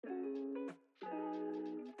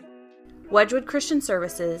Wedgwood Christian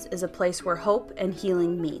Services is a place where hope and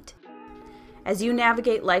healing meet. As you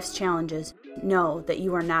navigate life's challenges, know that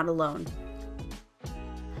you are not alone.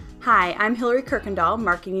 Hi, I'm Hillary Kirkendall,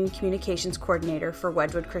 Marketing and Communications Coordinator for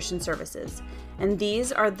Wedgwood Christian Services, and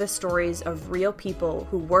these are the stories of real people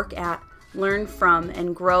who work at, learn from,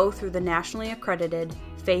 and grow through the nationally accredited,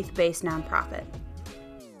 faith-based nonprofit.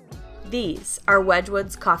 These are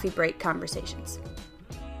Wedgwood's Coffee Break Conversations.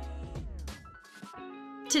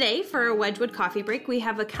 Today, for our Wedgwood Coffee Break, we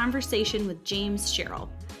have a conversation with James Sherrill.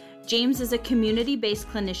 James is a community-based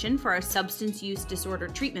clinician for our substance use disorder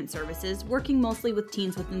treatment services, working mostly with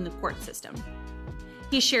teens within the court system.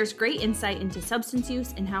 He shares great insight into substance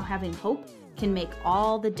use and how having hope can make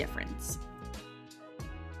all the difference.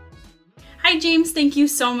 Hi, James. Thank you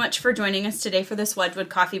so much for joining us today for this Wedgwood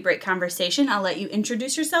Coffee Break conversation. I'll let you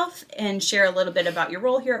introduce yourself and share a little bit about your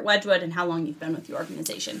role here at Wedgwood and how long you've been with your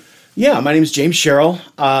organization. Yeah, my name is James Sherrill.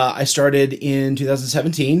 I started in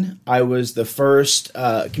 2017. I was the first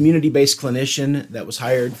community-based clinician that was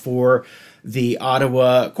hired for the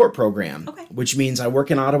Ottawa court program, which means I work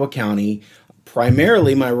in Ottawa County.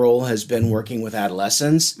 Primarily, my role has been working with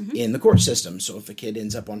adolescents in the court system. So if a kid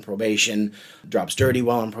ends up on probation, drops dirty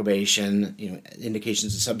while on probation,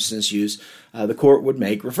 indications of substance use, the court would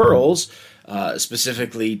make referrals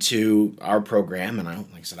specifically to our program. And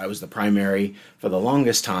like I said, I was the primary for the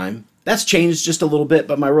longest time. That's changed just a little bit,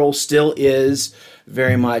 but my role still is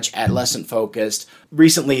very much adolescent focused.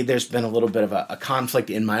 Recently, there's been a little bit of a conflict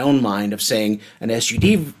in my own mind of saying an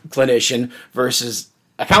SUD clinician versus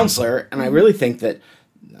a counselor, and I really think that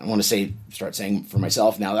I want to start saying for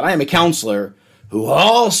myself now that I am a counselor who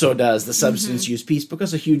also does the substance use piece,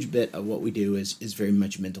 because a huge bit of what we do is very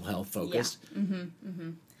much mental health focused. Yeah.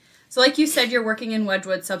 So like you said, you're working in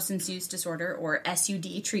Wedgwood Substance Use Disorder, or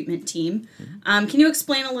SUD, treatment team. Can you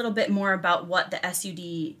explain a little bit more about what the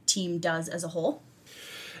SUD team does as a whole?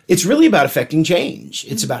 It's really about affecting change.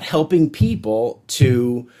 It's about helping people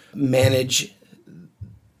to manage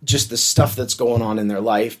just the stuff that's going on in their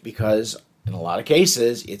life, because in a lot of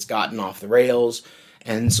cases, it's gotten off the rails.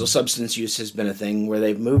 And so substance use has been a thing where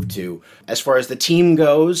they've moved to. As far as the team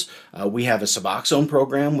goes, we have a Suboxone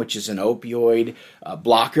program, which is an opioid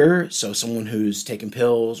blocker. So someone who's taken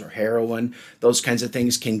pills or heroin, those kinds of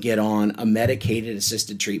things, can get on a medicated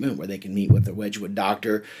assisted treatment where they can meet with a Wedgwood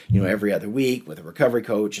doctor, every other week, with a recovery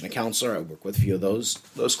coach and a counselor. I work with a few of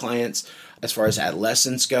those clients. As far as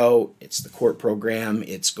adolescents go, it's the court program.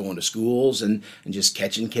 It's going to schools and just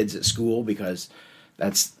catching kids at school, because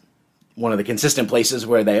that's one of the consistent places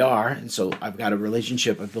where they are. And so I've built a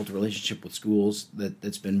relationship with schools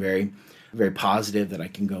that's been very, very positive, that I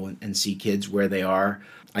can go and see kids where they are.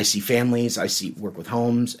 I see families, work with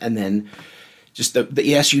homes, and then just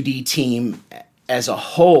the SUD team as a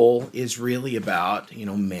whole is really about,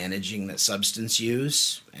 managing that substance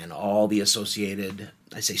use and all the associated,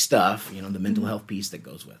 stuff, the mental health piece that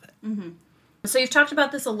goes with it. Mm-hmm. So you've talked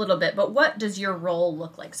about this a little bit, but what does your role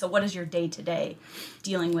look like? So what is your day-to-day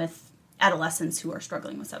dealing with adolescents who are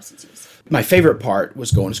struggling with substance use? My favorite part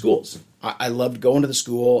was going to schools. I loved going to the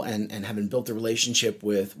school and having built the relationship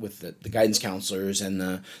with the guidance counselors and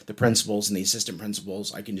the principals and the assistant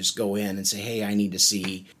principals. I can just go in and say, hey, I need to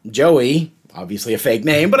see Joey, obviously a fake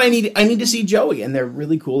name, but I need to see Joey. And they're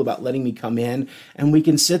really cool about letting me come in, and we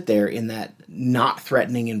can sit there in that not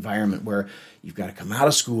threatening environment where you've got to come out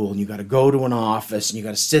of school and you've got to go to an office and you've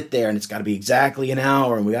got to sit there and it's got to be exactly an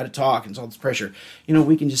hour and we got to talk and it's all this pressure.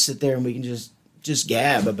 We can just sit there and we can just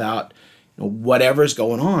gab about whatever's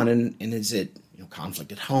going on. And is it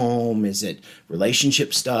conflict at home? Is it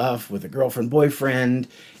relationship stuff with a girlfriend, boyfriend?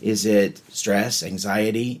 Is it stress,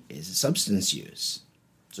 anxiety? Is it substance use?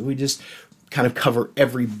 So we just kind of cover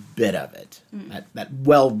every bit of it, that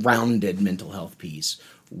well-rounded mental health piece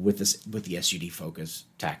with the SUD focus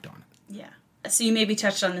tacked on it. Yeah. So you maybe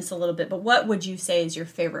touched on this a little bit, but what would you say is your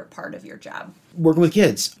favorite part of your job? Working with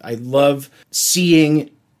kids. I love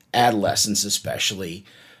seeing adolescents, especially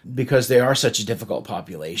because they are such a difficult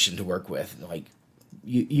population to work with. Like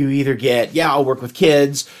you either get, I'll work with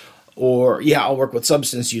kids, or I'll work with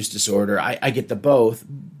substance use disorder. I get the both,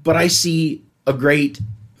 but I see a great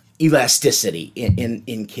elasticity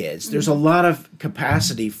in kids. There's a lot of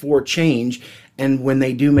capacity for change. And when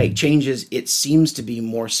they do make changes, it seems to be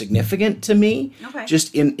more significant to me,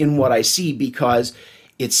 just in what I see, because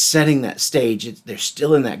it's setting that stage. They're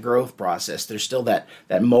still in that growth process. They're still that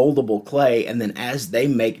moldable clay. And then I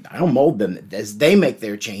don't mold them, as they make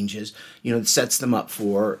their changes, it sets them up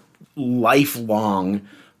for lifelong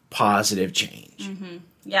positive change. Mm-hmm.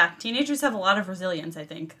 Yeah, teenagers have a lot of resilience, I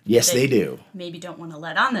think. Yes, they do. Maybe don't want to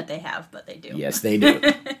let on that they have, but they do. Yes, they do.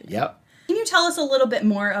 Yep. Can you tell us a little bit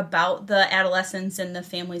more about the adolescents and the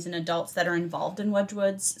families and adults that are involved in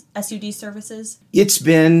Wedgwood's SUD services? It's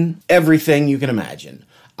been everything you can imagine.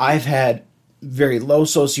 I've had very low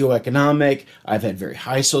socioeconomic, I've had very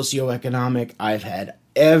high socioeconomic, I've had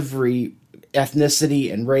every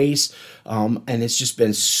ethnicity and race, and it's just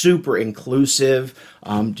been super inclusive,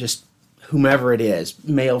 just whomever it is,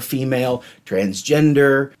 male, female,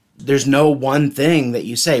 transgender. There's no one thing that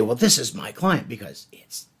you say, well, this is my client, because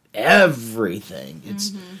it's everything.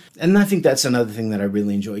 And I think that's another thing that I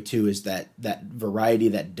really enjoy too, is that variety,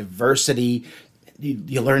 that diversity.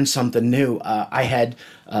 You learn something new. I had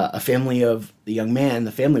a family of the young man.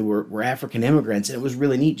 The family were African immigrants, and it was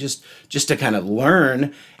really neat just to kind of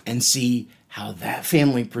learn and see how that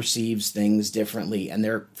family perceives things differently, and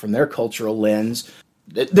from their cultural lens.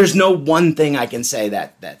 There's no one thing I can say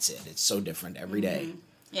that's it. It's so different every day.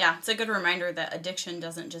 Yeah, it's a good reminder that addiction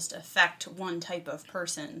doesn't just affect one type of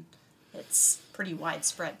person. It's pretty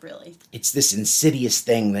widespread, really. It's this insidious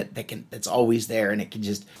thing that's always there, and it can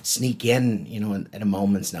just sneak in, at a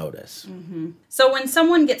moment's notice. So when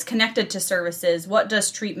someone gets connected to services, what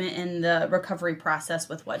does treatment and the recovery process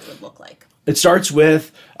with Wedgwood look like? It starts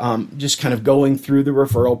with just kind of going through the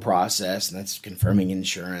referral process, and that's confirming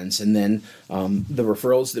insurance, and then the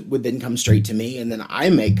referrals that would then come straight to me, and then I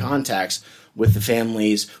make contacts with the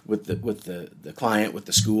families, with the client, with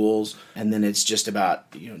the schools, and then it's just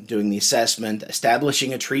about doing the assessment,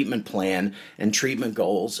 establishing a treatment plan and treatment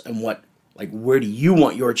goals, and where do you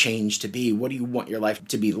want your change to be? What do you want your life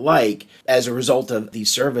to be like as a result of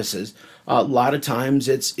these services? A lot of times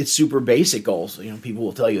it's super basic goals. People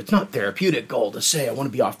will tell you it's not therapeutic goal to say I want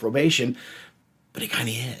to be off probation, but it kind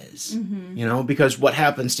of is, because what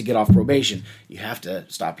happens to get off probation? You have to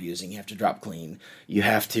stop using, you have to drop clean, you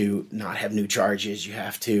have to not have new charges, you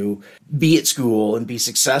have to be at school and be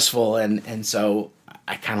successful. And so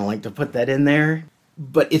I kind of like to put that in there,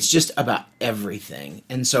 but it's just about everything.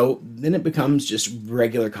 And so then it becomes just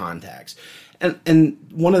regular contacts. And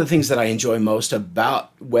one of the things that I enjoy most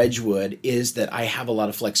about Wedgwood is that I have a lot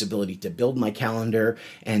of flexibility to build my calendar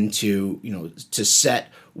and to set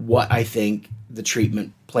what I think the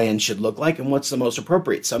treatment plan should look like and what's the most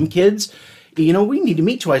appropriate. Some kids, we need to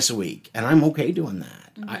meet twice a week, and I'm okay doing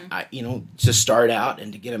that. I to start out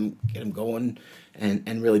and to get them going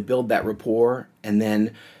and really build that rapport, and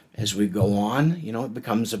then as we go on, it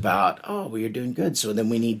becomes about, you're doing good. So then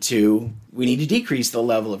we need to decrease the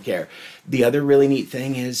level of care. The other really neat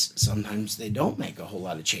thing is sometimes they don't make a whole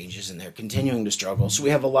lot of changes and they're continuing to struggle. So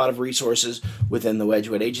we have a lot of resources within the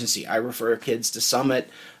Wedgwood agency. I refer kids to Summit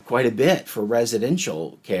quite a bit for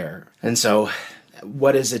residential care. And so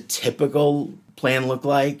what does a typical plan look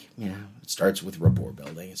like? It starts with rapport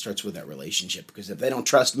building. It starts with that relationship, because if they don't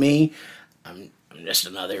trust me, I'm just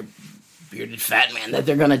another bearded fat man that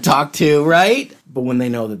they're going to talk to, right? But when they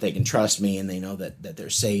know that they can trust me and they know that they're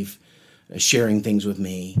safe sharing things with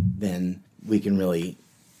me, then we can really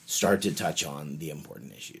start to touch on the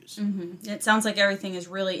important issues. It sounds like everything is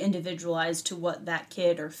really individualized to what that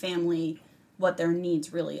kid or family, what their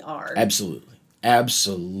needs really are. Absolutely.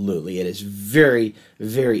 It is very,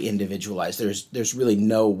 very individualized. There's really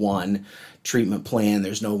no one treatment plan.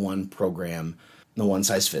 There's no one program. No one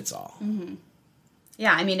size fits all.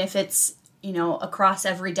 Yeah, if it's across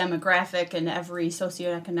every demographic and every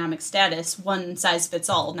socioeconomic status, one size fits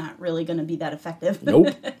all, not really going to be that effective.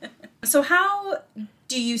 Nope. So how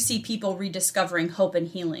do you see people rediscovering hope and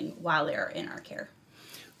healing while they're in our care?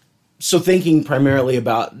 So thinking primarily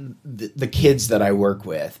about the kids that I work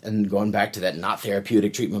with, and going back to that not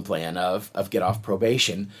therapeutic treatment plan of get off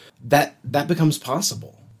probation, that becomes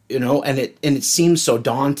possible. And it seems so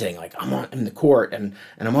daunting. Like I'm in the court and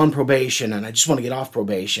I'm on probation and I just want to get off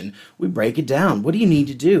probation. We break it down. What do you need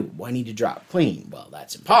to do? Well, I need to drop clean. Well,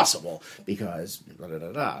 that's impossible because da da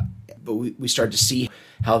da da. But we start to see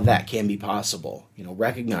how that can be possible.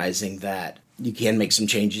 Recognizing that you can make some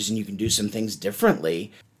changes and you can do some things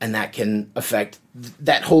differently, and that can affect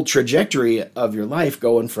that whole trajectory of your life,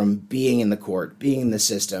 going from being in the court, being in the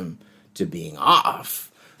system, to being off.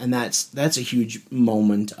 And that's a huge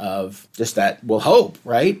moment of just that, hope,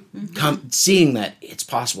 right? Seeing that it's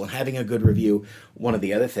possible and having a good review. One of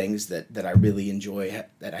the other things that I really enjoy,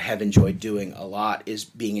 that I have enjoyed doing a lot, is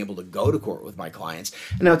being able to go to court with my clients.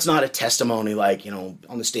 And now it's not a testimony like,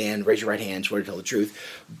 on the stand, raise your right hand, swear to tell the truth.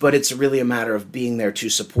 But it's really a matter of being there to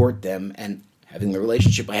support them and having the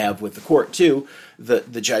relationship I have with the court too.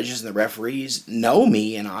 The judges and the referees know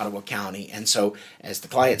me in Ottawa County. And so as the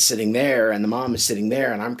client's sitting there and the mom is sitting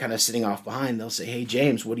there and I'm kind of sitting off behind, they'll say, hey,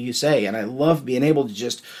 James, what do you say? And I love being able to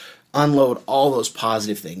just unload all those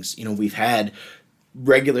positive things. We've had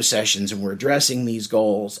regular sessions and we're addressing these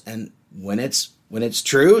goals, and when it's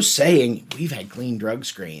true, saying we've had clean drug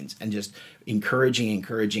screens, and just encouraging,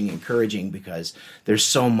 because there's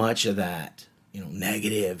so much of that,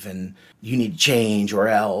 negative, and you need to change or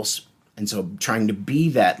else. And so trying to be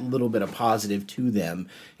that little bit of positive to them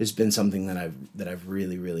has been something that I've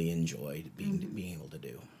really, really enjoyed being able to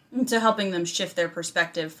do. So helping them shift their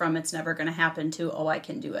perspective from it's never going to happen to, oh, I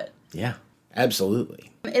can do it. Yeah,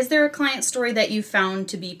 absolutely. Is there a client story that you found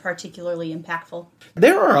to be particularly impactful?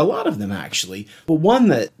 There are a lot of them, actually. But one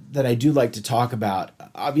that I do like to talk about,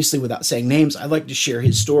 obviously without saying names, I'd like to share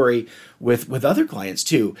his story with other clients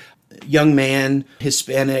too. Young man,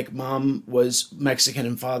 Hispanic, mom was Mexican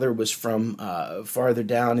and father was from farther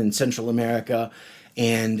down in Central America,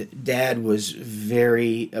 and dad was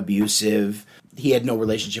very abusive. He had no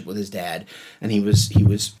relationship with his dad, and he was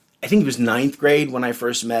I think he was 9th grade when I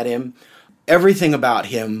first met him. Everything about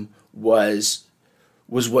him was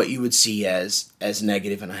what you would see as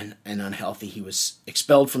negative and unhealthy. He was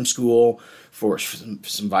expelled from school for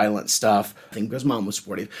some violent stuff. I think because mom was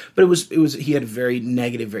supportive, but it was he had a very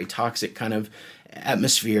negative, very toxic kind of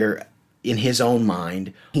atmosphere in his own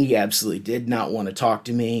mind. He absolutely did not want to talk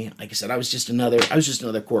to me. Like I said, I was just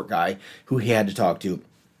another court guy who he had to talk to.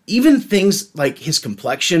 Even things like his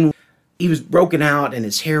complexion, he was broken out and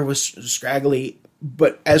his hair was scraggly.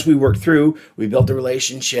 But as we worked through, we built a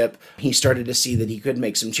relationship. He started to see that he could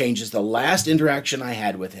make some changes. The last interaction I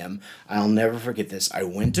had with him, I'll never forget this. I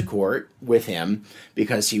went to court with him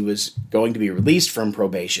because he was going to be released from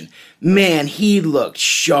probation. Man, he looked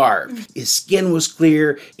sharp. His skin was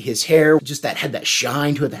clear. His hair just had that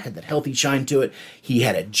shine to it, that had that healthy shine to it. He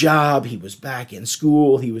had a job. He was back in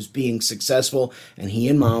school. He was being successful. And he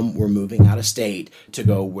and mom were moving out of state to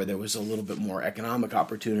go where there was a little bit more economic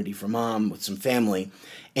opportunity for mom with some family.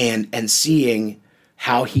 And seeing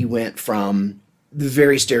how he went from the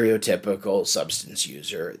very stereotypical substance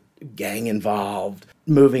user, gang involved,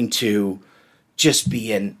 moving to just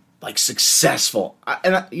being like successful.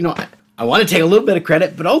 I want to take a little bit of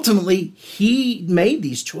credit, but ultimately he made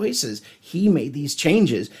these choices. He made these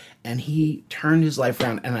changes, and he turned his life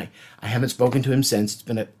around. And I haven't spoken to him since. It's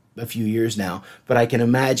been a few years now, but I can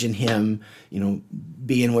imagine him,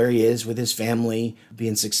 being where he is with his family,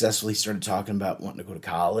 being successful. He started talking about wanting to go to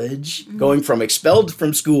college, going from expelled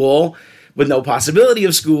from school with no possibility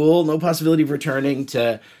of school, no possibility of returning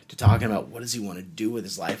to talking about what does he want to do with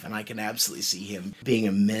his life. And I can absolutely see him being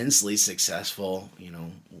immensely successful,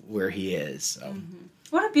 where he is. So.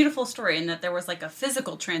 What a beautiful story, and that there was like a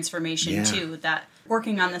physical transformation too, that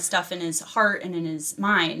working on the stuff in his heart and in his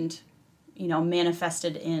mind,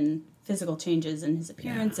 manifested in physical changes in his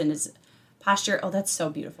appearance and his posture. Oh, that's so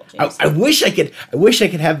beautiful, James. I wish I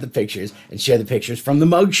could have the pictures and share the pictures from the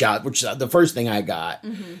mugshot, which is the first thing I got,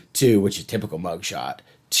 to which is a typical mugshot,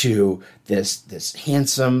 to this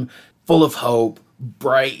handsome, full of hope,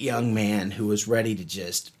 bright young man who was ready to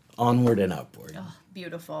just onward and upward. Oh,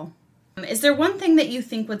 beautiful. Is there one thing that you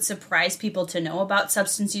think would surprise people to know about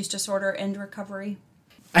substance use disorder and recovery?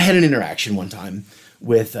 I had an interaction one time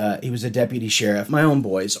with, he was a deputy sheriff. My own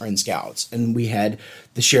boys are in Scouts, and we had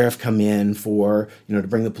the sheriff come in for, to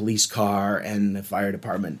bring the police car and the fire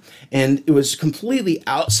department. And it was completely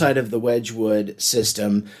outside of the Wedgwood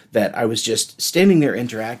system that I was just standing there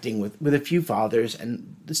interacting with a few fathers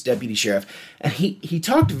and this deputy sheriff. And he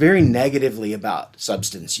talked very negatively about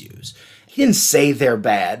substance use. He didn't say they're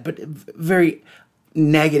bad, but very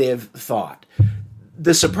negative thought.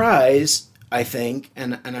 The surprise, I think,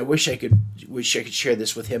 and I wish I could share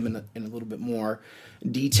this with him in a little bit more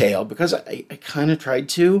detail, because I kind of tried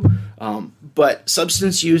to, but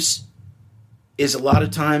substance use is a lot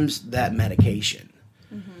of times that medication,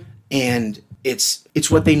 and it's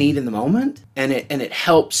what they need in the moment, and it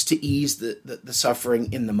helps to ease the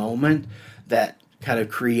suffering in the moment that kind of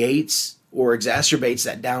creates or exacerbates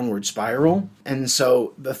that downward spiral. And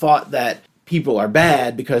so the thought that people are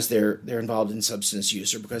bad because they're involved in substance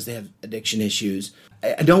use or because they have addiction issues,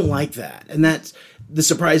 I don't like that. And that's the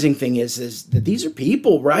surprising thing is that these are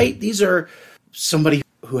people, right? These are somebody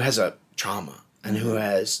who has a trauma and who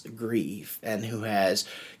has grief and who has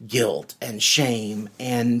guilt and shame,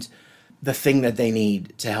 and the thing that they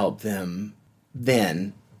need to help them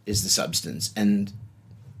then is the substance. And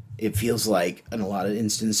it feels like in a lot of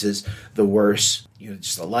instances, the worse,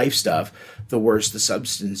 just the life stuff, the worse the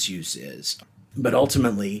substance use is. But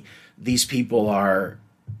ultimately, these people are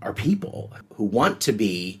people who want to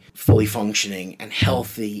be fully functioning and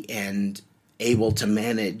healthy and able to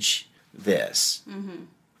manage this.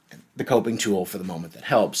 The coping tool for the moment that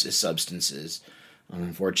helps is substances.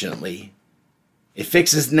 Unfortunately, it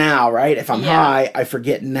fixes now, right? If I'm high, I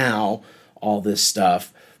forget now all this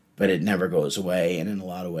stuff. but it never goes away. And in a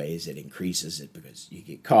lot of ways, it increases it because you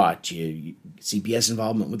get caught. You CPS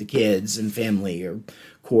involvement with the kids and family or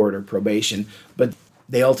court or probation. But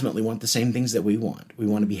they ultimately want the same things that we want. We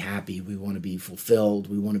want to be happy. We want to be fulfilled.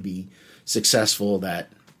 We want to be successful,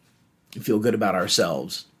 that feel good about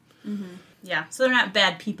ourselves. Mm-hmm. Yeah. So they're not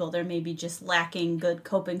bad people. They're maybe just lacking good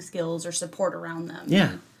coping skills or support around them.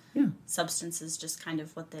 Yeah. Yeah. Substance is just kind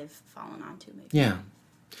of what they've fallen onto, maybe. Yeah.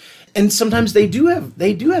 And sometimes they do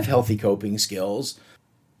have healthy coping skills,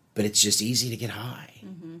 but it's just easy to get high.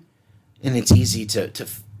 Mm-hmm. And it's easy to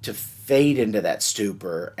fade into that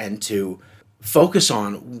stupor and to focus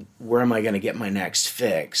on where am I going to get my next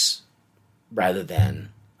fix rather than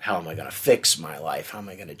how am I going to fix my life? How am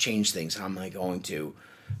I going to change things? How am I going to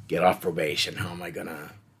get off probation? How am I going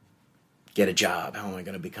to get a job? How am I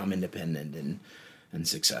going to become independent and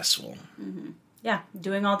successful? Mm-hmm. Yeah,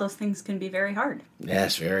 doing all those things can be very hard.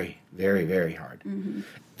 Yes, very, very, very hard. Mm-hmm.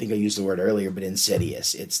 I think I used the word earlier, but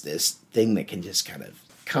insidious. It's this thing that can just kind of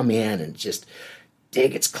come in and just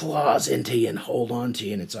dig its claws into you and hold on to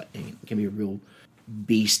you, and it can be a real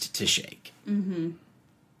beast to shake. Mm-hmm.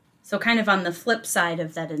 So kind of on the flip side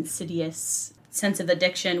of that insidious sense of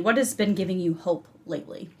addiction, what has been giving you hope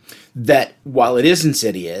lately? That while it is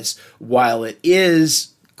insidious, while it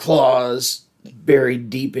is claws buried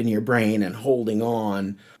deep in your brain and holding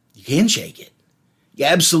on, you can shake it. You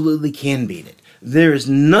absolutely can beat it. There is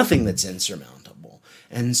nothing that's insurmountable.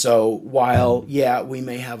 And so while, we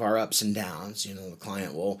may have our ups and downs, the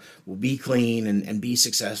client will be clean and be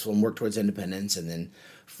successful and work towards independence and then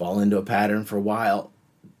fall into a pattern for a while,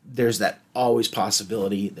 there's that always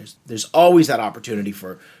possibility. There's always that opportunity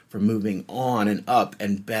for moving on and up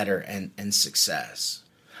and better and success.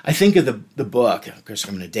 I think of the book, of course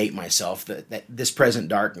I'm going to date myself, that This Present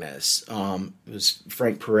Darkness. It was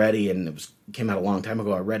Frank Peretti, and it came out a long time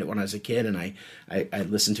ago. I read it when I was a kid, and I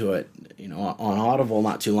listened to it on Audible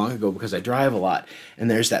not too long ago because I drive a lot. And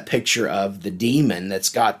there's that picture of the demon that's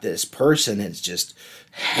got this person that's just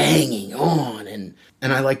hanging on. And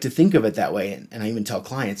I like to think of it that way, and I even tell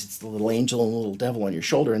clients it's the little angel and the little devil on your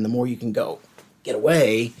shoulder, and the more you can get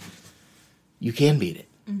away, you can beat it.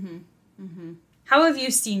 Mm-hmm. Mm-hmm. How have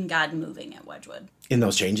you seen God moving at Wedgwood? In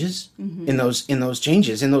those changes? Mm-hmm. In those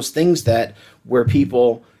changes, in those things where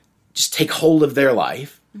people just take hold of their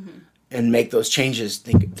life mm-hmm. and make those changes.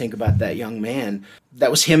 Think about that young man.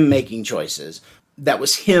 That was him making choices. That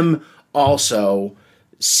was him also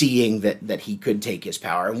seeing that he could take his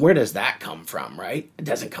power. And where does that come from, right? It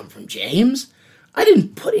doesn't come from James. I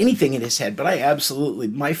didn't put anything in his head, but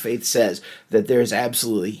my faith says that there's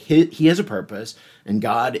absolutely, he has a purpose, and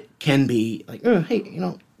God can be like, oh, hey,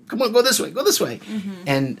 come on, go this way. Mm-hmm.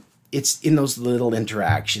 And it's in those little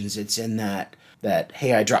interactions. It's in that,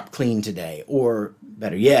 hey, I dropped clean today, or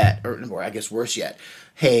better yet, or I guess worse yet,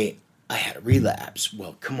 hey, I had a relapse.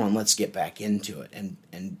 Well, come on, let's get back into it. And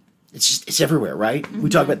it's everywhere, right? Mm-hmm. We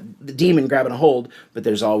talk about the demon grabbing a hold, but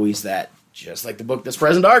there's always that, just like the book This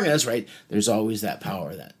Present Darkness, right? There's always that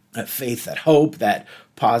power, that faith, that hope, that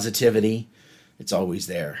positivity. It's always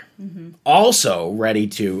there. Mm-hmm. Also ready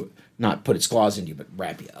to not put its claws into you, but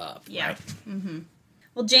wrap you up. Yeah. Right? Mm-hmm.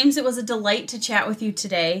 Well, James, it was a delight to chat with you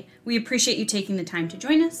today. We appreciate you taking the time to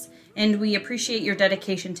join us, and we appreciate your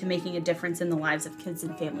dedication to making a difference in the lives of kids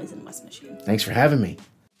and families in West Michigan. Thanks for having me.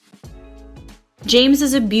 James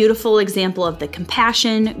is a beautiful example of the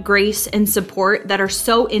compassion, grace, and support that are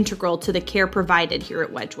so integral to the care provided here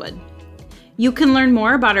at Wedgwood. You can learn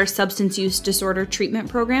more about our substance use disorder treatment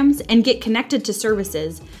programs and get connected to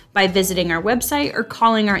services by visiting our website or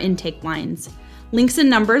calling our intake lines. Links and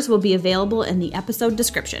numbers will be available in the episode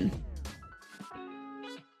description.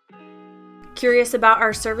 Curious about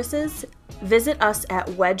our services? Visit us at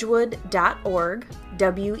wedgwood.org,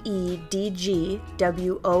 WEDGWOOD,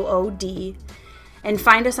 and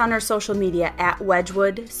find us on our social media at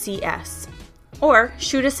WedgwoodCS. Or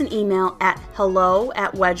shoot us an email at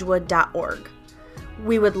hello@wedgwood.org.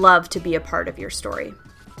 We would love to be a part of your story.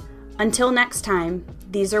 Until next time,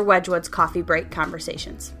 these are Wedgwood's Coffee Break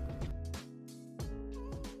Conversations.